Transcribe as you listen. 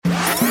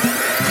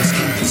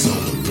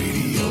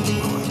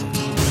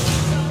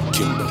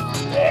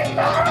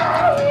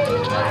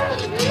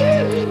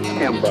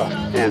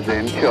is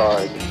in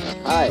charge.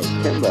 Hi,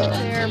 Kimba.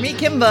 There, Meet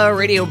Kimba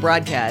radio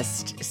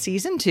broadcast,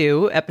 Season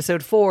 2,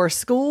 Episode 4,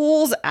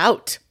 School's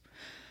Out.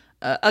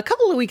 A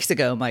couple of weeks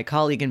ago, my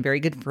colleague and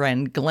very good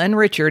friend, Glenn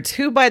Richards,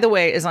 who, by the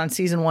way, is on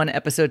Season 1,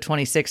 Episode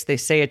 26, They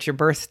Say It's Your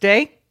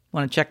Birthday.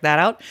 Want to check that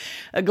out?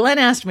 Glenn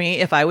asked me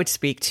if I would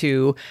speak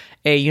to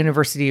a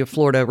University of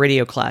Florida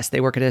radio class. They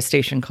work at a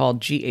station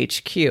called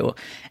GHQ.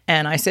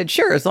 And I said,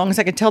 sure, as long as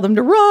I can tell them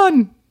to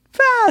run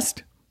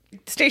fast.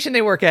 The station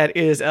they work at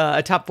is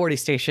a top 40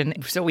 station.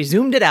 So we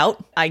zoomed it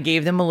out. I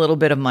gave them a little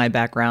bit of my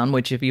background,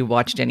 which if you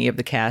watched any of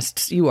the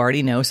casts, you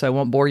already know, so I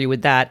won't bore you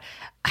with that.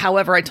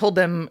 However, I told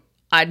them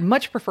I'd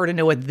much prefer to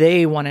know what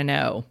they want to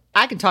know.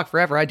 I can talk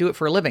forever. I do it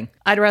for a living.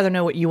 I'd rather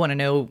know what you want to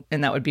know,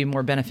 and that would be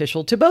more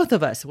beneficial to both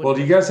of us. Well,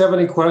 do you guys have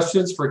any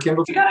questions for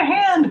Kimba? You got a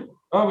hand.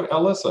 Oh,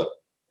 Alyssa.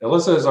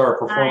 Alyssa is our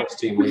performance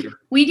team leader.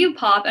 We do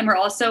pop, and we're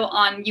also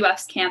on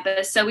UF's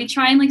campus, so we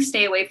try and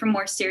stay away from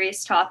more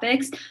serious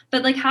topics.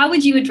 But how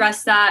would you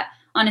address that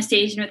on a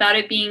station without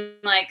it being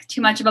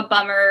too much of a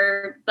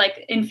bummer,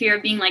 in fear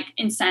of being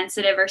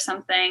insensitive or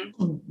something?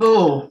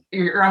 Boo!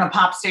 You're on a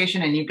pop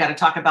station, and you've got to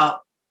talk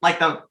about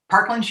the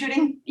Parkland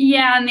shooting?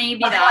 Yeah,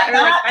 maybe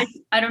that. Or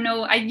I don't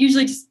know. I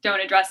usually just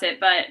don't address it,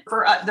 but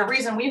for the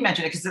reason we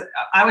mentioned it, because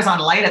I was on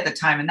Light at the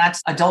time, and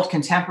that's adult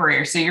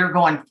contemporary. So you're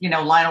going,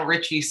 Lionel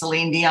Richie,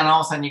 Celine Dion,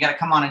 all of a sudden you got to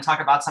come on and talk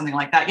about something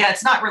like that. Yeah,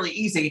 it's not really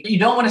easy. You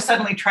don't want to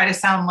suddenly try to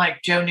sound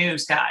like Joe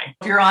News guy.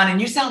 If you're on and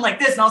you sound like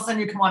this, and all of a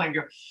sudden you come on and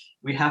go,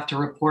 we have to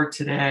report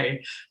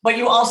today. But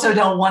you also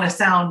don't want to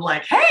sound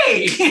like,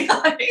 hey, hey,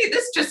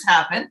 this just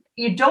happened.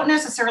 You don't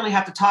necessarily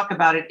have to talk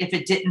about it if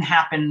it didn't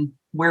happen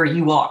where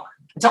you are.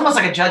 It's almost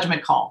like a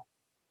judgment call.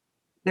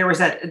 There was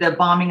the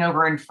bombing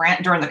over in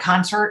France during the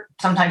concert.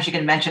 Sometimes you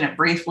can mention it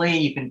briefly.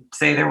 You can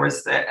say there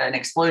was an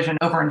explosion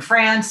over in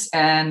France.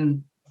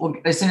 And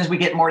as soon as we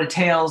get more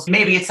details,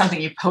 maybe it's something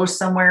you post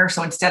somewhere.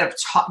 So instead of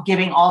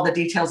giving all the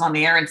details on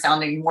the air and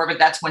sounding morbid,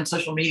 that's when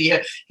social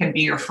media can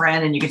be your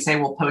friend. And you can say,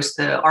 we'll post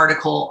the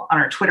article on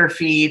our Twitter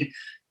feed,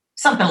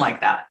 something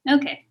like that.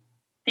 Okay.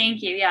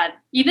 Thank you. Yeah.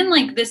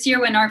 Even this year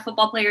when our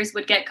football players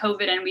would get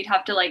COVID and we'd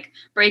have to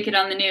break it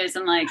on the news,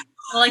 I'm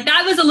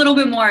that was a little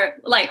bit more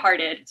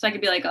lighthearted. So I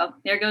could be oh,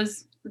 there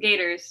goes the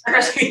Gators.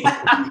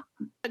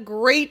 A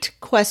great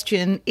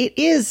question. It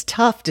is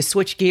tough to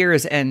switch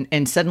gears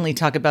and suddenly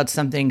talk about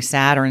something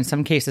sad or in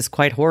some cases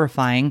quite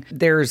horrifying.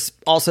 There's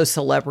also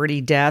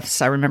celebrity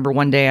deaths. I remember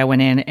one day I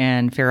went in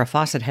and Farrah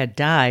Fawcett had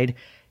died,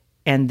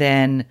 and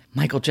then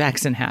Michael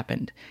Jackson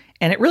happened.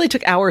 And it really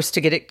took hours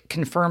to get it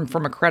confirmed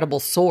from a credible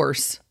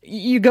source.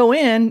 You go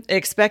in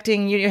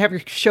expecting you have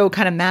your show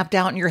kind of mapped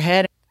out in your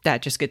head.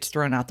 That just gets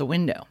thrown out the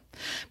window.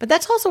 But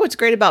that's also what's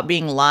great about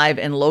being live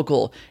and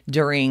local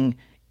during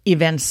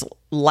events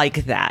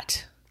like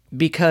that,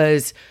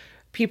 because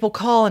people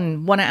call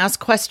and want to ask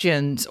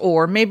questions,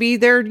 or maybe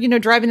they're,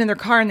 driving in their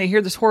car and they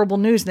hear this horrible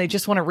news and they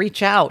just want to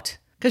reach out.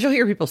 Because you'll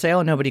hear people say,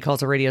 oh, nobody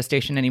calls a radio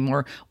station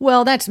anymore.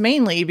 Well, that's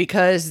mainly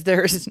because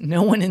there's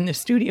no one in the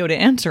studio to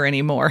answer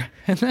anymore.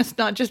 And that's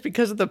not just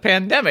because of the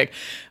pandemic,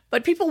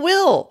 but people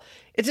will.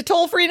 It's a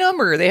toll-free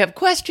number. They have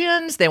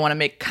questions. They want to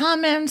make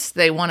comments.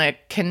 They want to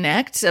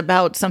connect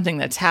about something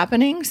that's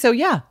happening. So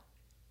yeah,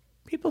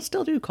 people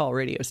still do call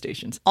radio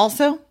stations.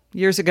 Also,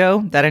 years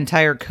ago, that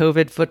entire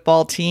COVID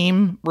football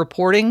team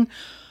reporting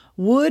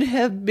would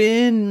have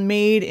been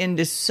made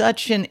into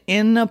such an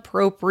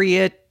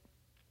inappropriate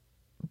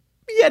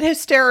yet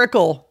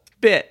hysterical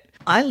bit.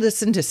 I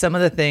listened to some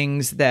of the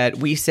things that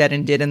we said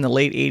and did in the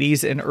late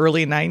 80s and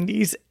early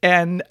 90s,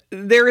 and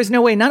there is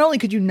no way. Not only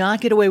could you not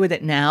get away with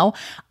it now,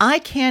 I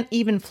can't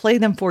even play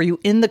them for you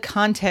in the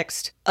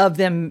context of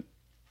them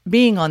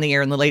being on the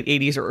air in the late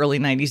 80s or early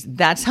 90s.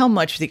 That's how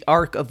much the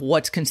arc of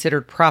what's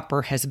considered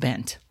proper has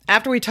bent.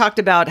 After we talked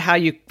about how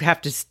you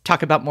have to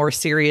talk about more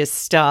serious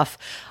stuff,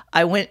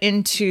 I went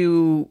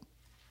into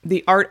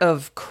the art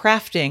of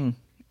crafting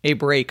a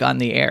break on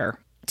the air.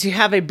 To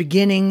have a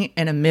beginning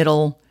and a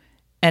middle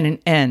and an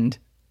end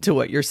to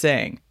what you're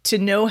saying. To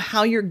know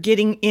how you're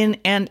getting in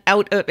and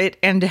out of it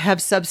and to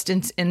have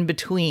substance in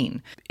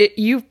between.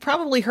 You've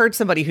probably heard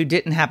somebody who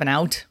didn't have an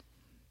out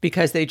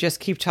because they just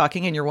keep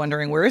talking and you're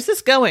wondering, where is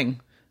this going?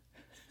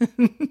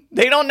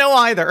 They don't know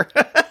either.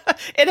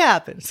 It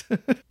happens.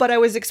 But I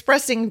was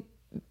expressing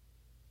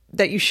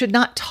that you should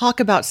not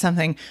talk about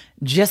something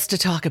just to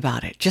talk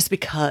about it, just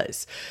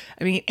because.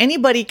 I mean,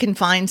 anybody can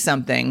find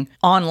something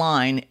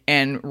online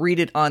and read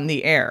it on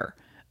the air.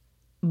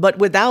 But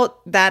without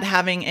that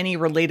having any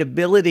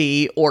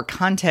relatability or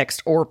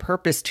context or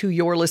purpose to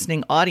your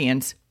listening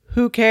audience,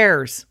 who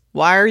cares?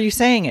 Why are you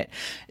saying it?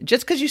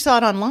 Just because you saw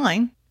it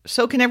online,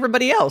 so can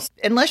everybody else.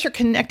 Unless you're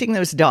connecting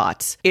those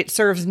dots, it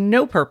serves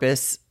no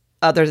purpose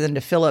other than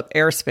to fill up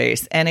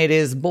airspace. And it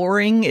is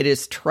boring, it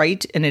is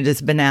trite, and it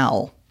is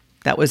banal.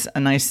 That was a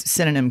nice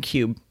synonym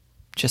cube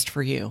just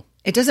for you.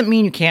 It doesn't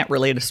mean you can't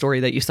relate a story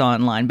that you saw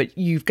online, but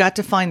you've got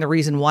to find the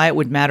reason why it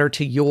would matter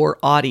to your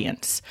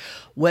audience.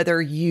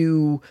 Whether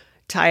you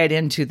tie it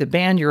into the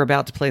band you're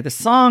about to play, the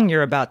song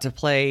you're about to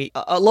play,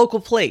 a local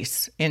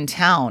place in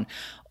town,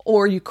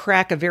 or you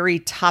crack a very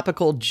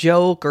topical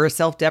joke or a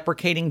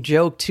self-deprecating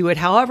joke to it.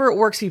 However it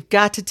works, you've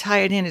got to tie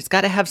it in. It's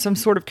got to have some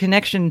sort of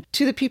connection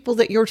to the people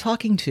that you're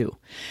talking to.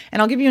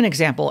 And I'll give you an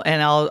example,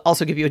 and I'll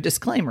also give you a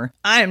disclaimer.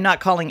 I am not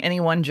calling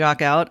anyone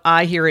jock out.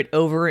 I hear it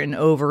over and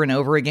over and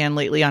over again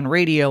lately on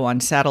radio, on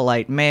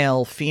satellite,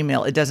 male,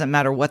 female. It doesn't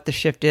matter what the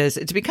shift is.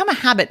 It's become a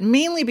habit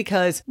mainly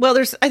because, well,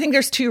 I think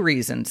there's two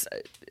reasons.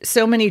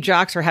 So many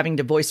jocks are having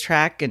to voice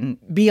track and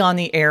be on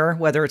the air,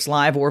 whether it's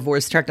live or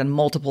voice tracked on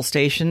multiple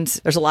stations.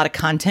 There's a lot of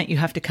content you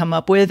have to come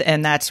up with,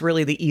 and that's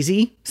really the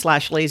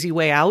easy/lazy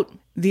way out.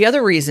 The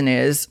other reason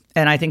is,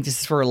 and I think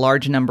this is for a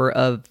large number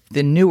of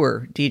the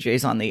newer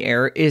DJs on the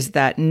air, is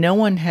that no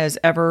one has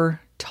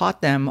ever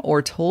taught them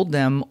or told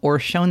them or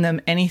shown them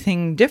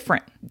anything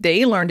different.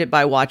 They learned it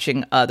by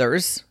watching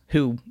others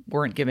who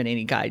weren't given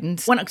any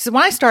guidance. When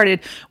I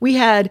started, we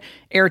had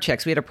air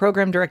checks. We had a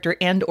program director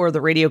and or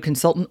the radio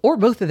consultant, or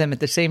both of them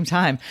at the same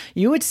time.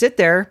 You would sit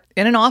there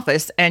in an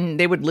office and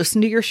they would listen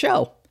to your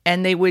show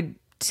and they would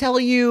tell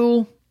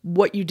you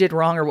what you did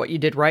wrong or what you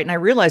did right. And I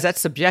realize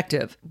that's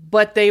subjective,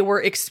 but they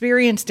were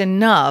experienced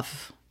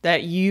enough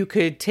that you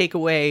could take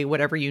away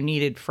whatever you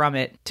needed from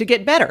it to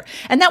get better.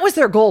 And that was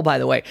their goal, by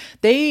the way.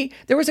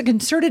 There was a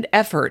concerted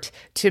effort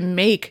to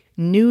make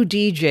new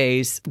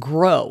DJs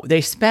grow. They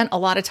spent a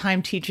lot of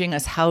time teaching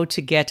us how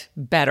to get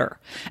better.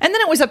 And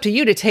then it was up to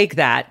you to take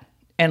that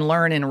and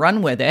learn and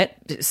run with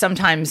it.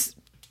 Sometimes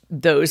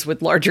those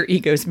with larger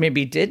egos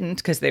maybe didn't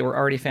because they were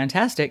already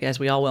fantastic, as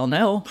we all well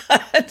know.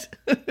 But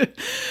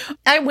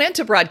I went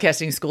to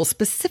broadcasting school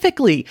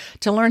specifically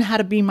to learn how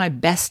to be my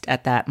best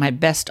at that, my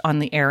best on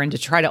the air, and to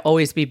try to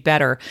always be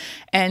better.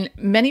 And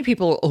many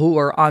people who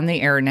are on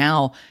the air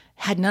now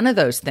had none of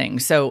those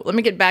things. So let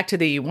me get back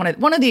to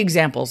one of the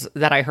examples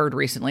that I heard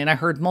recently, and I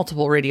heard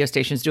multiple radio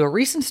stations do a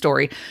recent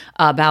story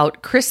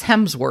about Chris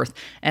Hemsworth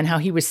and how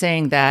he was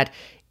saying that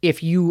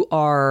if you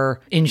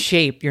are in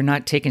shape, you're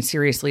not taken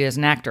seriously as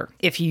an actor.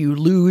 If you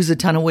lose a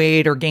ton of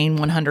weight or gain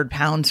 100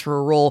 pounds for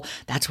a role,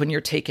 that's when you're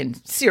taken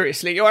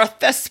seriously. You're a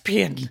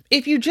thespian.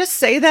 If you just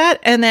say that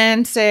and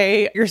then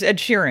say you're Ed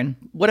Sheeran,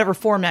 whatever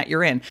format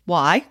you're in,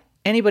 why?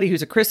 Anybody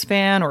who's a Chris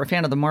fan or a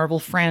fan of the Marvel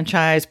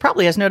franchise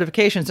probably has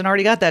notifications and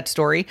already got that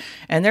story,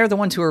 and they're the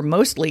ones who are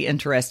mostly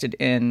interested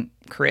in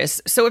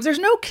Chris. So if there's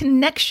no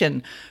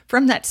connection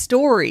from that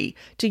story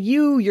to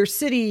you, your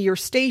city, your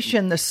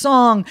station, the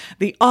song,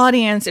 the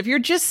audience, if you're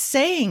just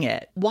saying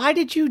it, why?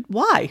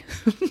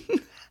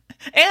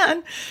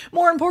 And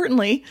more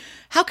importantly,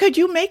 how could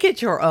you make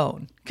it your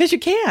own? Because you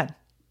can.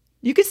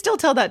 You could still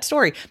tell that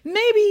story.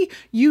 Maybe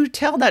you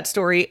tell that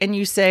story and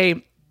you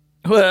say,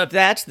 well, if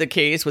that's the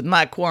case with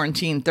my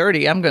Quarantine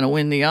 30, I'm going to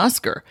win the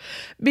Oscar.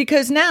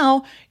 Because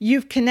now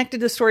you've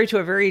connected the story to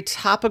two very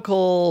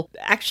topical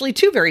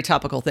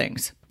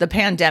things. The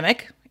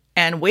pandemic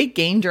and weight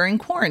gain during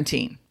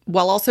quarantine,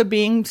 while also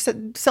being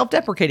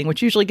self-deprecating,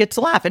 which usually gets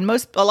a laugh. And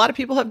a lot of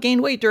people have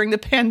gained weight during the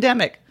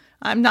pandemic.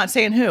 I'm not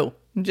saying who,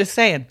 I'm just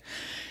saying.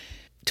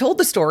 Told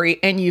the story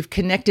and you've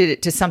connected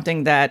it to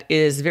something that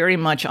is very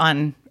much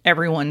on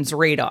everyone's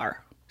radar.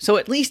 So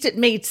at least it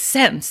made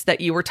sense that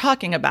you were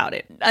talking about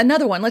it.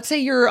 Another one, let's say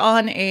you're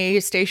on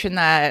a station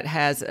that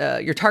has,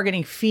 you're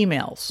targeting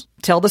females.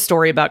 Tell the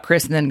story about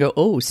Chris and then go,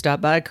 oh, stop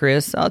by,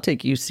 Chris. I'll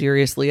take you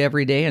seriously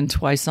every day and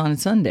twice on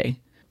Sunday.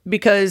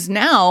 Because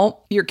now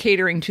you're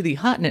catering to the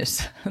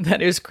hotness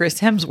that is Chris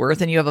Hemsworth,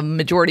 and you have a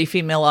majority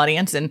female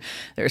audience, and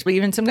there's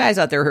even some guys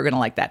out there who are going to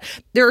like that.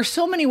 There are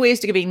so many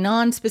ways to give a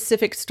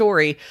non-specific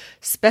story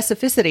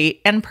specificity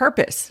and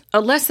purpose.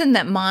 A lesson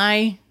that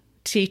my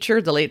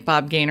teacher, the late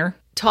Bob Gaynor,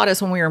 taught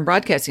us when we were in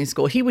broadcasting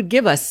school. He would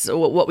give us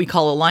what we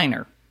call a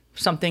liner,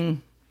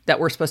 something that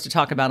we're supposed to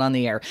talk about on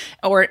the air.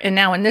 And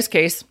now in this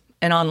case,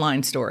 an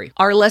online story.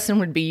 Our lesson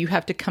would be you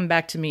have to come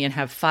back to me and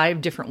have 5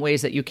 different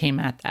ways that you came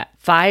at that.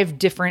 5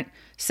 different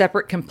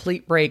separate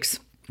complete breaks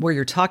where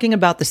you're talking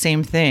about the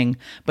same thing,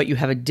 but you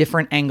have a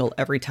different angle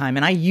every time.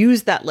 And I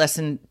use that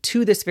lesson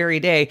to this very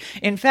day.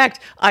 In fact,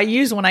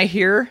 when I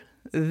hear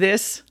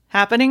this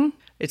happening,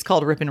 it's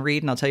called rip and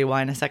read, and I'll tell you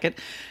why in a second.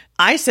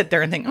 I sit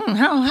there and think,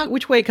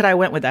 which way could I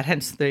went with that?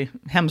 Hence the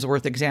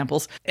Hemsworth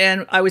examples.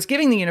 And I was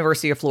giving the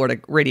University of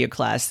Florida radio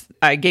class.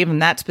 I gave them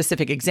that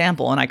specific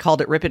example and I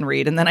called it rip and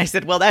read. And then I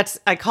said, well,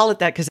 I call it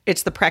that because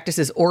it's the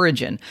practice's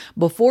origin.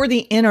 Before the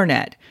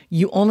internet,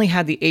 you only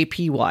had the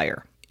AP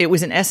wire. It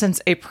was in essence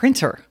a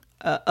printer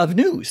of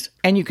news.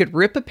 And you could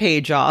rip a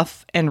page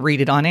off and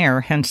read it on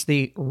air, hence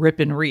the rip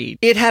and read.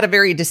 It had a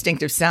very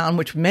distinctive sound,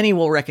 which many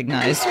will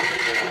recognize.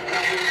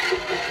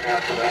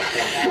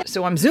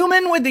 So I'm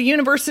zooming with the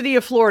University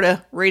of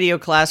Florida radio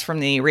class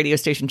from the radio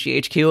station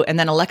GHQ, and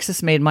then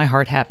Alexis made my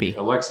heart happy.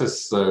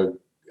 Alexis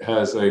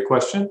has a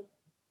question.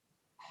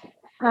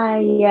 Hi,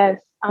 yes.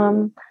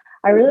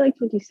 I really liked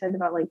what you said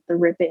about like the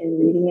rip it and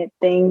reading it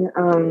thing.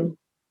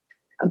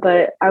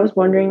 But I was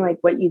wondering like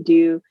what you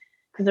do,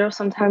 because there'll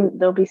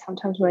be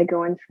sometimes when I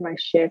go in for my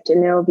shift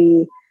and there'll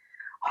be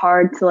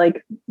hard to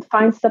like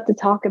find stuff to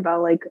talk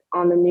about like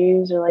on the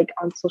news or like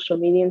on social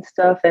media and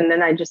stuff. And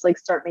then I just like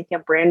start making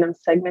up random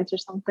segments or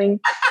something.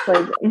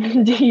 Like,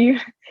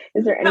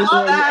 is there anything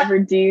that you ever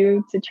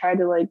do to try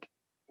to like,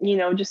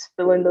 just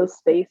fill in those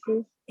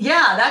spaces?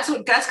 Yeah,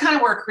 that's kind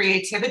of where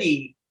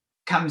creativity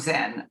comes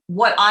in.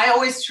 What I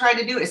always try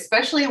to do,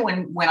 especially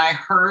when I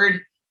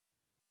heard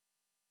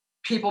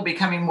people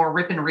becoming more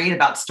rip and read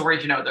about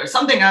stories, there's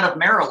something out of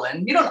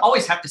Maryland. You don't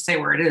always have to say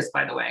where it is,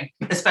 by the way.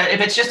 If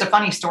it's just a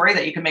funny story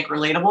that you can make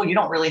relatable, you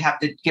don't really have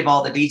to give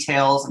all the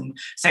details and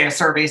say a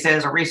survey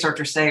says or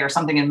researchers say or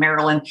something in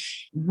Maryland.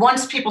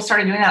 Once people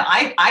started doing that,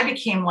 I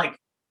became like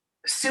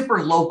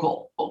super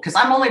local because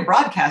I'm only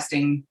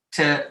broadcasting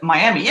to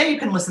Miami. Yeah, you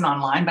can listen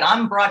online, but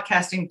I'm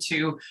broadcasting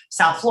to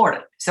South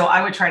Florida. So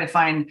I would try to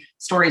find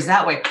stories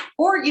that way.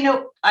 Or,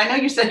 I know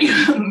you said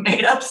you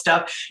made up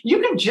stuff. You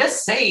can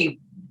just say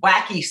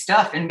wacky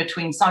stuff in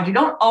between songs. You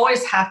don't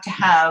always have to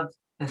have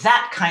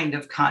that kind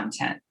of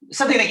content,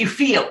 something that you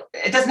feel.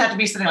 It doesn't have to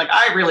be something like,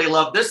 I really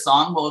love this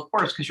song. Well, of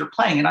course, because you're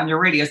playing it on your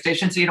radio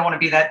station, so you don't want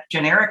to be that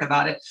generic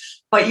about it.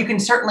 But you can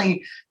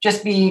certainly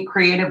just be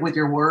creative with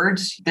your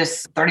words.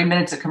 This 30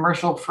 minutes of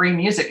commercial-free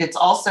music, it's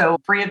also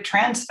free of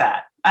trans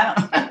fat.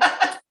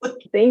 I don't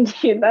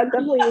Thank you. That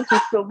definitely makes me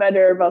feel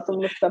better about some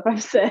of the stuff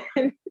I've said.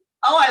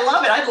 Oh, I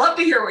love it. I'd love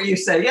to hear what you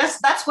say. Yes,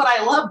 that's what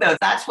I love, though.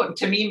 That's what,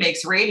 to me,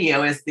 makes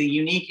radio is the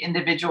unique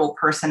individual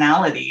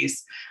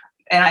personalities.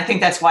 And I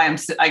think that's why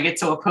I get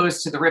so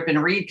opposed to the rip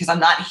and read, because I'm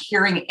not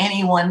hearing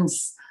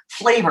anyone's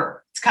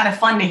flavor. It's kind of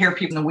fun to hear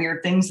people the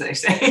weird things they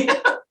say.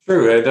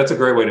 True. That's a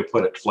great way to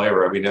put it,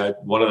 flavor. I mean,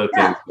 one of the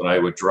things when I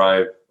would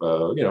drive, we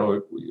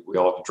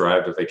all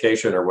drive to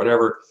vacation or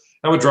whatever,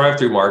 I would drive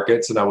through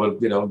markets and I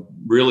would,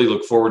 really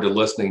look forward to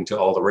listening to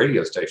all the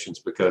radio stations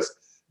because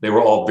they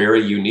were all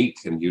very unique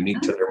and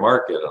unique to their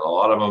market. And a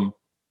lot of them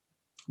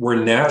were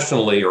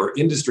nationally or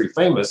industry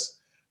famous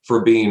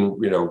for being,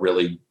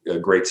 really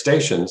great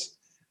stations,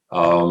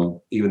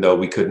 even though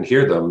we couldn't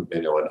hear them,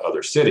 in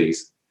other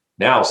cities.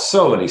 Now,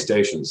 so many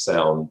stations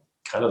sound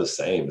kind of the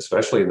same,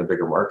 especially in the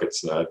bigger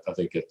markets. And I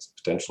think it's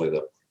potentially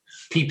the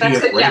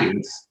PPF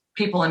ratings.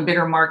 People in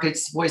bigger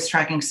markets, voice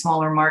tracking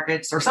smaller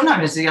markets, or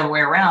sometimes it's the other way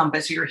around,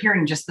 but so you're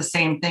hearing just the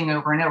same thing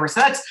over and over. So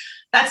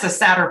that's the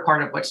sadder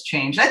part of what's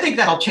changed. I think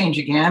that'll change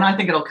again. I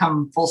think it'll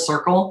come full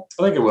circle.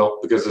 I think it will,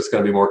 because it's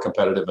going to be more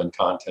competitive and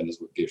content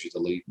is what gives you the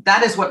lead.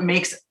 That is what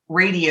makes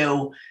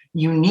radio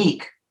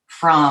unique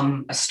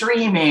from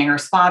streaming or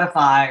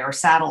Spotify or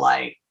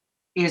satellite,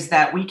 is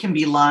that we can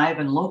be live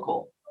and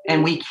local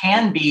and we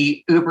can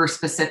be uber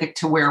specific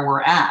to where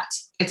we're at.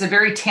 It's a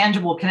very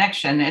tangible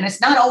connection, and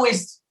it's not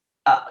always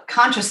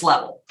conscious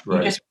level.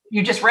 Right.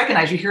 You just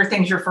recognize, you hear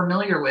things you're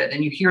familiar with,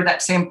 and you hear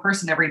that same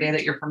person every day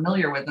that you're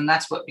familiar with. And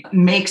that's what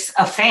makes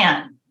a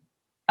fan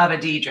of a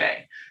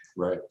DJ.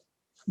 Right.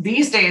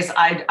 These days,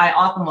 I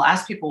often will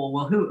ask people,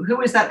 well,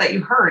 who is that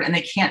you heard? And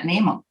they can't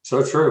name them.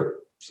 So true.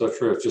 So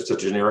true. It's just a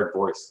generic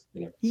voice.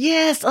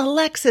 Yes,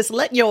 Alexis,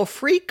 let your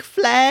freak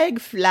flag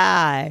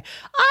fly.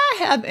 I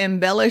have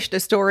embellished a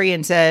story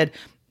and said,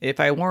 if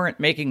I weren't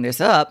making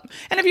this up.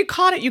 And if you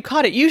caught it, you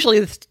caught it. Usually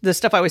the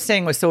stuff I was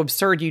saying was so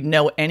absurd you'd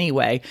know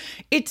anyway.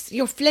 It's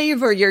your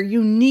flavor, your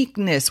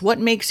uniqueness, what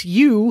makes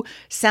you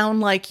sound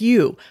like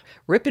you.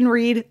 Rip and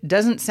read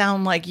doesn't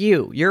sound like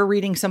you. You're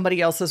reading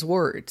somebody else's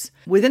words.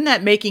 Within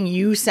that making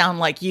you sound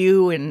like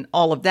you and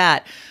all of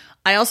that,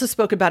 I also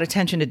spoke about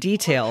attention to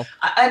detail.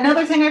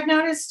 Another thing I've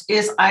noticed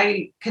is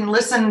I can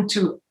listen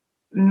to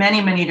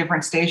many, many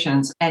different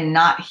stations and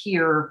not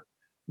hear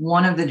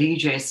one of the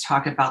DJs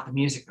talk about the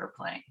music they're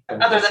playing,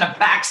 other than a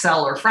back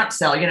cell or front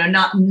cell,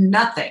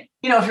 nothing.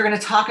 If you're going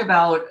to talk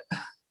about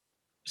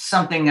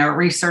something a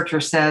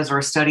researcher says or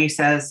a study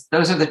says,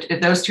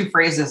 those two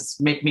phrases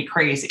make me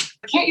crazy.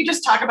 Can't you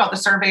just talk about the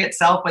survey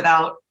itself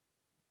without?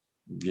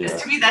 Yeah.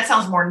 To me, that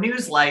sounds more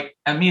news like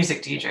a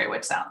music DJ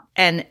would sound.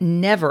 And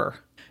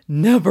never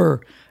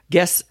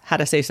guess how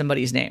to say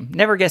somebody's name.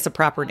 Never guess a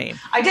proper name.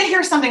 I did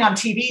hear something on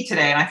TV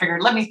today, and I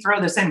figured, let me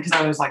throw this in because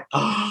I was like,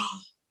 oh.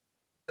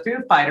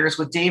 Foo Fighters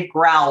with Dave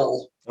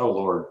Grohl. Oh,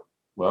 Lord.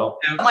 Well,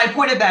 my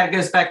point of that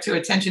goes back to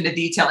attention to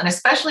detail, and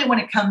especially when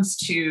it comes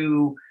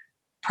to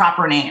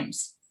proper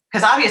names,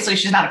 because obviously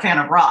she's not a fan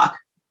of rock,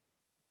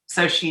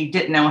 so she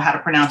didn't know how to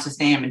pronounce his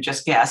name and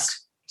just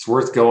guessed. It's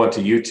worth going to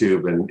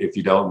YouTube, and if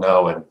you don't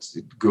know, and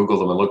Google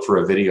them and look for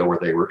a video where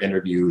they were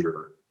interviewed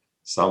or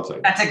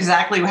something. That's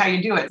exactly how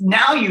you do it.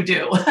 Now you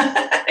do.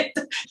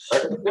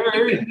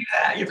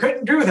 You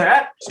couldn't do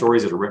that.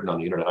 Stories that are written on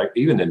the internet,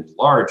 even in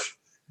large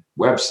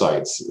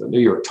websites, the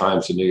New York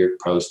Times and New York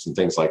Post and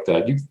things like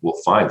that, you will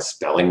find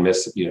spelling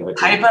typos.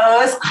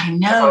 I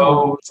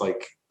know. It's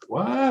like,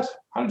 what?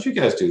 How did you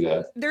guys do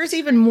that? There's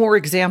even more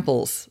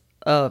examples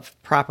of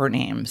proper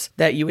names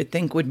that you would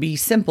think would be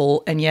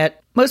simple, and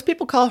yet most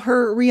people call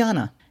her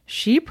Rihanna.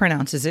 She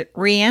pronounces it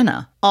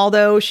Rihanna,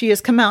 although she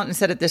has come out and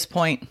said at this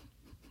point,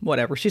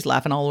 whatever. She's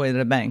laughing all the way to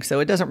the bank, so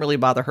it doesn't really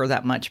bother her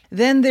that much.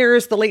 Then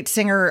there's the late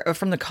singer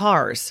from the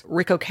Cars,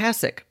 Rick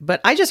Ocasek.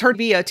 But I just heard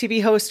a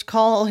TV host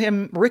call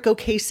him Rick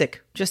Ocasek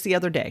just the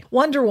other day.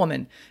 Wonder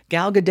Woman,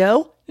 Gal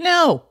Gadot?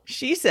 No,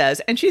 she says,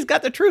 and she's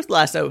got the truth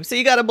lasso, so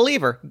you got to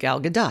believe her, Gal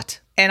Gadot.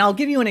 And I'll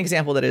give you an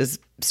example that is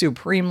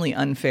supremely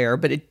unfair,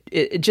 but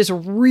it just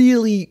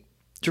really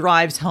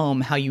drives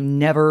home how you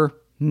never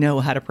know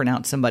how to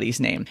pronounce somebody's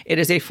name. It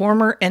is a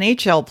former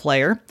NHL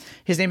player.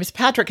 His name is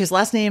Patrick. His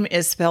last name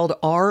is spelled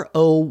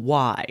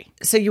R-O-Y.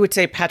 So you would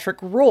say Patrick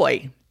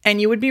Roy,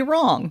 and you would be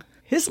wrong.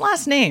 His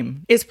last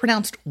name is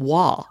pronounced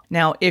Waugh.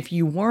 Now, if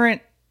you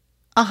weren't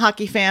a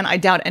hockey fan, I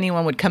doubt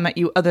anyone would come at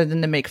you other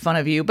than to make fun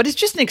of you, but it's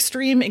just an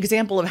extreme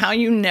example of how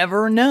you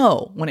never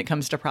know when it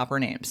comes to proper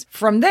names.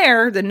 From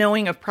there, the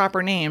knowing of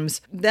proper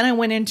names, then I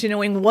went into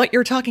knowing what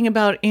you're talking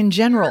about in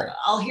general.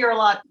 I'll hear a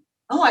lot,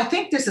 oh, I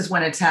think this is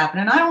when it's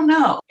happening. I don't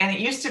know. And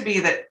it used to be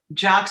that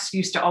jocks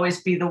used to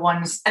always be the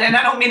ones, and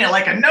I don't mean it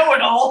like a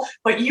know-it-all,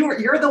 but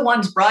you're the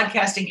ones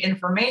broadcasting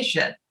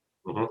information.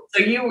 Mm-hmm.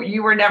 So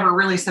you were never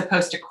really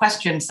supposed to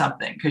question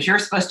something because you're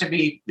supposed to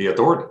be the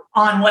authority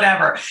on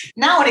whatever.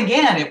 Now and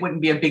again, it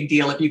wouldn't be a big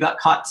deal if you got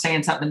caught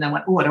saying something and then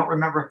went, oh, I don't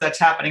remember if that's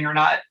happening or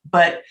not.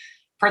 But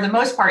for the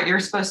most part, you're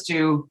supposed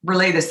to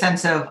relay the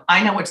sense of,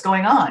 I know what's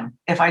going on.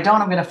 If I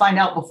don't, I'm going to find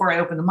out before I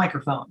open the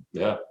microphone.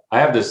 Yeah. I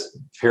have this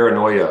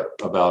paranoia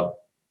about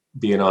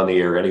being on the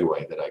air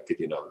anyway, that I could,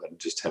 I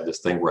just have this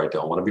thing where I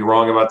don't want to be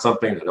wrong about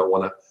something. I don't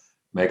want to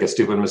make a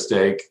stupid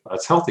mistake.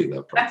 That's healthy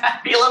though.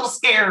 Be a little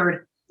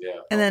scared. Yeah.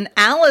 And then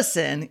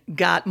Allison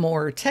got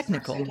more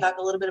technical. Can you talk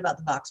a little bit about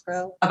the Vox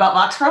Pro? About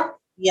Vox Pro?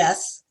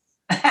 Yes.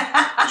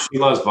 She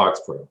loves Vox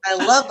Pro. I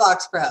love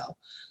Vox Pro.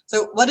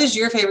 So what is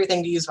your favorite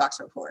thing to use Vox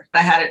Pro for?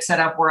 I had it set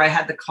up where I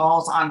had the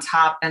calls on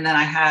top and then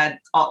I had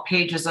all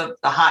pages of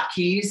the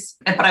hotkeys,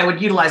 but I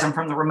would utilize them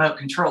from the remote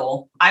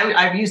control.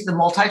 I've used the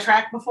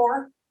multi-track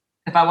before.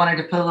 If I wanted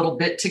to put a little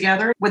bit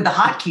together with the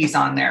hotkeys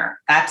on there,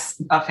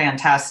 that's a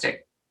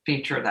fantastic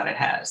feature that it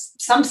has.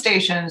 Some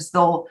stations,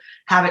 they'll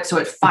have it so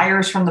it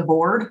fires from the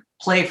board,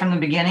 play from the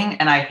beginning.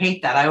 And I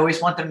hate that. I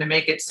always want them to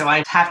make it so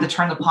I have to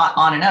turn the pot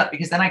on and up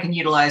because then I can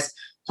utilize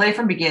play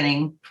from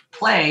beginning,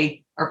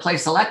 play, or play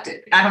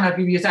selected. I don't know if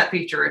you've used that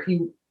feature. If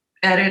you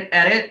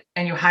edit,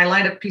 and you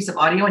highlight a piece of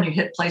audio and you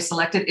hit play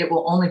selected, it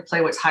will only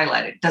play what's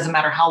highlighted. It doesn't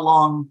matter how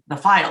long the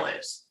file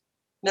is.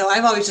 No,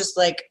 I've always just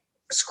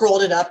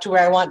scrolled it up to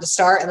where I want to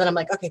start. And then I'm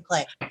like, okay,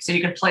 play. So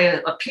you can play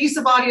a piece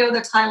of audio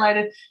that's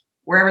highlighted.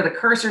 Wherever the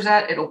cursor's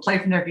at, it'll play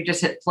from there if you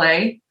just hit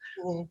play,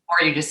 or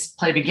you just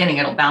play beginning,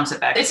 it'll bounce it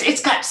back.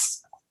 It's got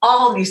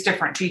all these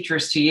different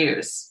features to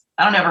use.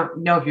 I don't ever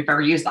know if you've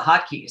ever used the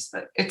hotkeys,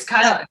 but it's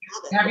kind of,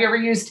 have you ever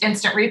used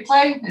instant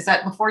replay? Is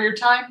that before your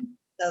time?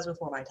 That was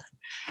before my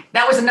time.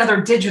 That was another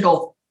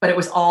digital, but it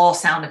was all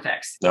sound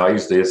effects. No, I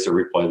used to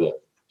replay the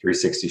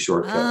 360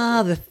 shortcut.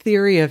 Ah, the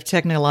theory of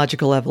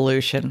technological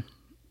evolution.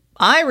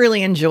 I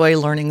really enjoy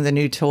learning the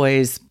new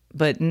toys,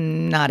 but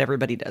not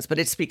everybody does, but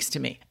it speaks to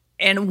me.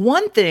 And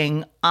one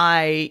thing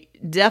I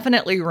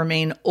definitely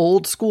remain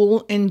old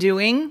school in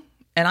doing,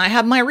 and I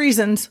have my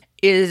reasons,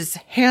 is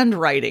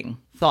handwriting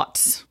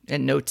thoughts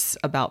and notes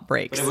about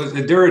breaks.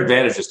 There are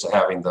advantages to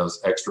having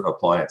those extra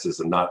appliances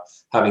and not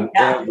having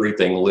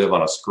everything live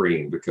on a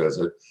screen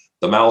because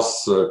the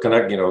mouse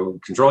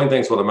controlling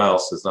things with a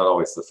mouse is not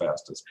always the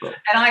fastest. But.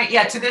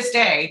 And to this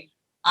day,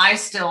 I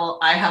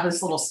have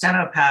this little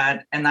steno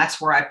pad, and that's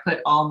where I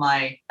put all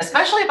my,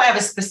 especially if I have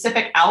a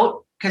specific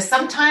out. Because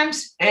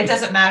sometimes it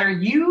doesn't matter.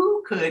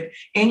 You could,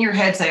 in your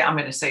head, say, I'm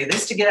going to say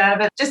this to get out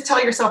of it. Just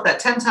tell yourself that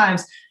 10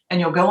 times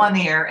and you'll go on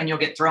the air and you'll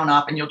get thrown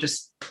off and you'll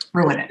just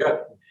ruin it.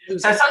 Yeah.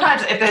 So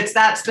sometimes if it's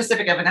that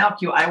specific of an out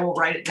cue, I will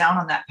write it down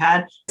on that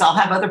pad. So I'll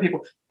have other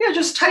people,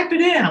 just type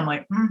it in. I'm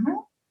like, mm-hmm.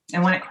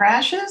 And when it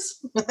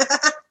crashes,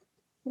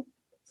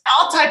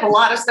 I'll type a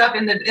lot of stuff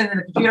in the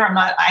computer.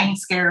 I ain't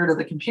scared of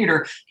the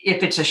computer.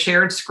 If it's a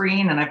shared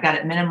screen and I've got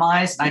it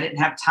minimized and I didn't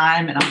have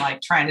time and I'm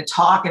trying to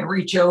talk and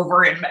reach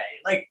over and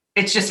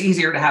it's just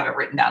easier to have it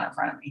written down in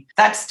front of me.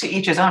 That's to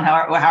each his own,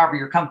 however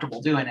you're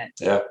comfortable doing it.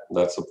 Yeah,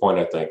 that's the point,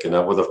 I think. And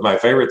my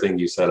favorite thing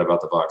you said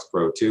about the Vox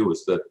Pro too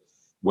was that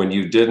when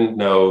you didn't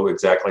know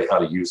exactly how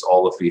to use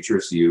all the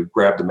features, you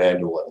grabbed a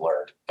manual and learned.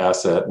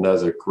 Asset, and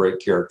that's a great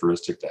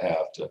characteristic to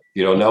have.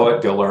 You don't know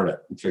it, go learn it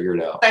and figure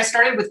it out. I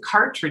started with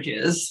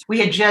cartridges. We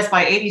had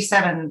by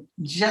 87,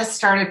 just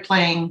started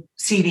playing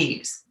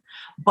CDs.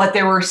 But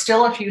there were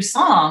still a few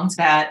songs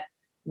that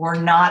were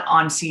not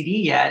on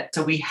CD yet.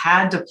 So we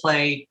had to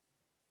play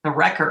the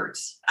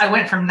records. I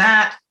went from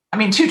that.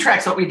 2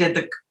 tracks, what we did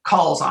the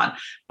calls on.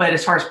 But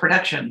as far as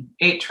production,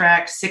 8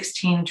 track,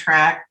 16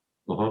 track.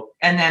 Mm-hmm.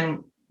 And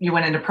then you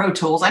went into Pro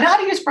Tools. I know how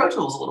to use Pro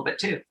Tools a little bit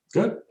too.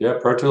 Good. Yeah.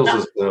 Pro Tools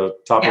is the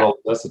top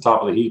that's the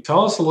top of the heap.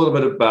 Tell us a little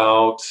bit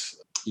about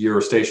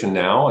your station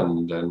now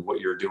and what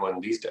you're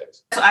doing these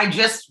days. So I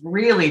just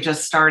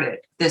started.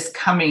 This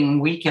coming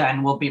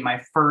weekend will be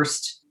my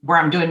first where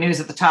I'm doing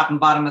news at the top and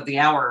bottom of the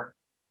hour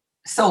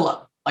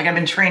solo. I've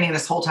been training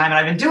this whole time and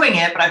I've been doing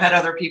it, but I've had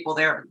other people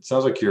there. It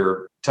sounds like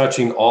you're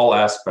touching all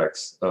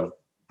aspects of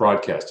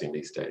broadcasting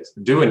these days.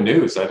 Doing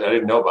news, I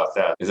didn't know about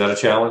that. Is that a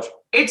challenge?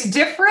 It's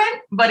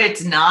different, but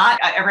it's not.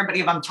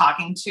 Everybody I'm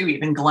talking to,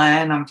 even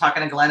Glenn, I'm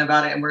talking to Glenn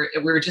about it, and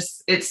we're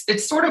just,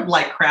 it's sort of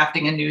like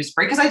crafting a news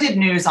break, because I did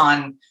news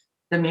on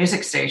the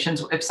music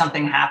stations. If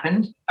something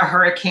happened, a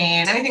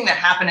hurricane, anything that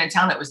happened in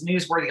town that was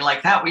newsworthy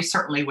like that, we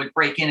certainly would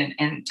break in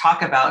and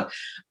talk about.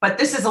 But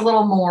this is a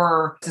little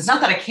more, it's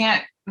not that I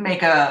can't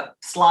make a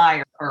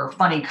sly or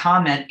funny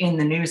comment in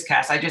the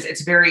newscast.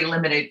 It's very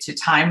limited to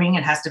timing.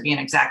 It has to be an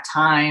exact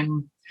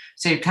time.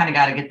 So you've kind of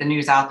got to get the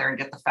news out there and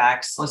get the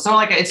facts. So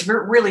like, it's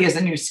really is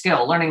a new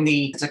skill, learning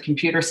it's a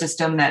computer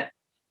system that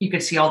you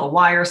could see all the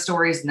wire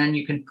stories, and then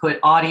you can put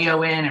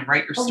audio in and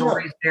write your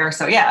stories there.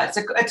 So yeah, it's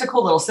a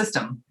cool little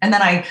system. And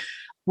then I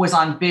was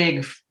on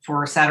Big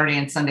for Saturday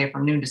and Sunday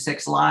from noon to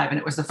 6 live. And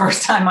it was the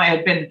first time I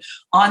had been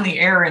on the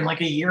air in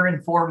like a year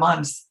and 4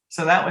 months.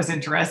 So that was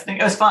interesting.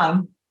 It was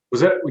fun.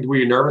 Were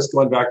you nervous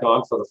going back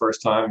on for the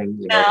first time? And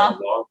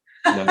No.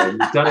 No,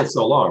 you've done it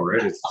so long,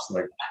 right? It's just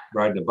like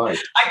riding a bike.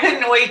 I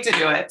couldn't wait to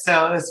do it.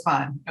 So it was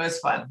fun.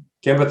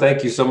 Kimba,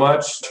 thank you so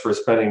much for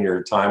spending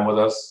your time with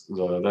us.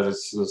 That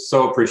is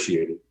so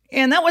appreciated.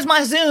 And that was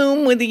my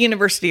Zoom with the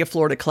University of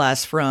Florida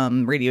class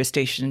from radio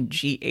station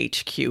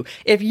GHQ.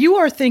 If you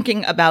are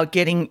thinking about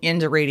getting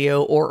into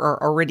radio or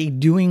are already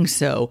doing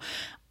so,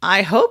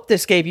 I hope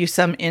this gave you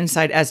some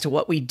insight as to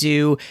what we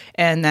do,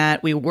 and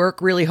that we work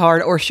really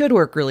hard, or should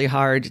work really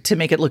hard, to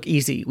make it look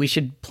easy. We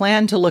should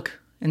plan to look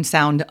and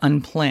sound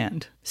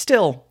unplanned.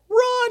 Still,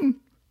 run!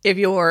 If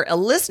you're a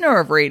listener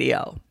of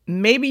radio,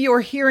 maybe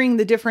you're hearing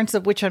the difference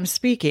of which I'm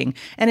speaking.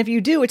 And if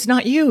you do, it's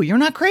not you. You're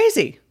not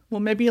crazy.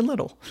 Well, maybe a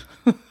little.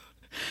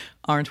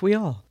 Aren't we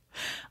all?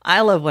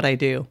 I love what I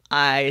do.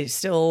 I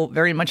still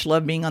very much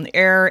love being on the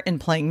air and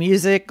playing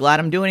music.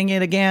 Glad I'm doing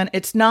it again.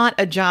 It's not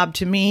a job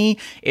to me.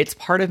 It's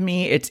part of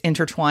me. It's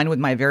intertwined with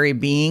my very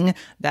being.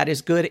 That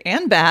is good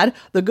and bad.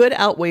 The good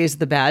outweighs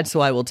the bad, so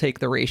I will take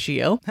the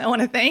ratio. I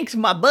want to thank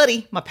my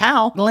buddy, my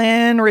pal,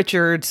 Glenn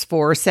Richards,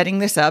 for setting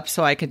this up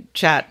so I could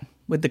chat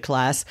with the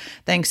class.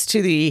 Thanks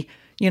to the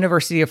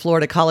University of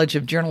Florida College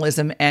of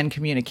Journalism and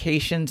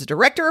Communications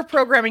Director of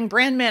Programming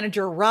Brand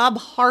Manager Rob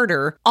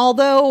Harder.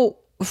 Although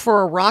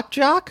for a rock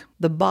jock,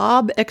 the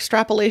Bob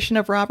extrapolation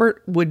of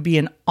Robert would be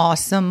an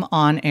awesome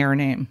on-air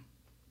name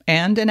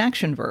and an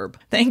action verb.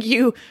 Thank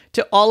you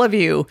to all of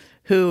you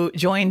who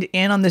joined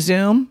in on the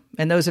Zoom,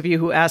 and those of you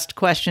who asked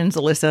questions,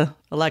 Alyssa,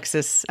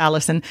 Alexis,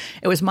 Allison.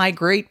 It was my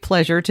great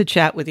pleasure to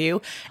chat with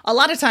you. A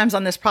lot of times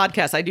on this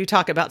podcast, I do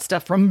talk about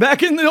stuff from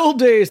back in the old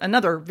days.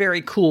 Another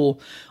very cool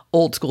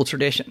old school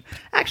tradition.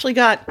 I actually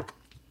got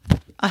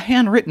a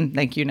handwritten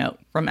thank you note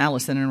from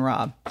Allison and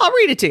Rob. I'll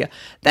read it to you.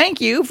 Thank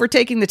you for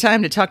taking the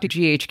time to talk to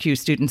GHQ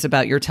students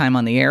about your time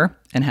on the air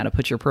and how to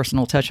put your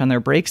personal touch on their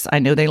breaks. I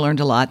know they learned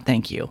a lot.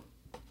 Thank you.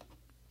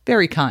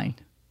 Very kind.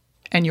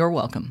 And you're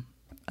welcome.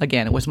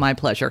 Again, it was my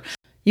pleasure.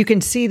 You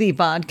can see the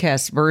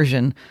podcast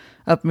version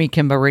of Me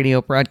Kimba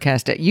Radio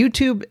broadcast at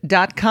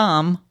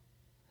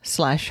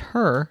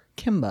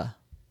youtube.com/herkimba.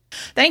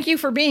 Thank you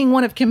for being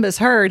one of Kimba's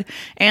herd,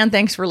 and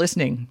thanks for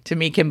listening to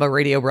Me Kimba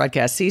Radio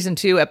Broadcast Season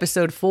 2,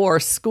 Episode 4,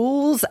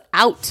 School's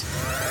Out.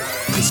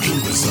 Cause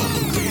Kimba's on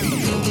the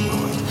radio.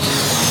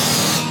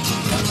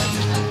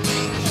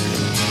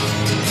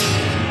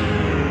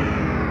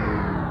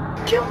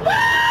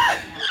 Kimba!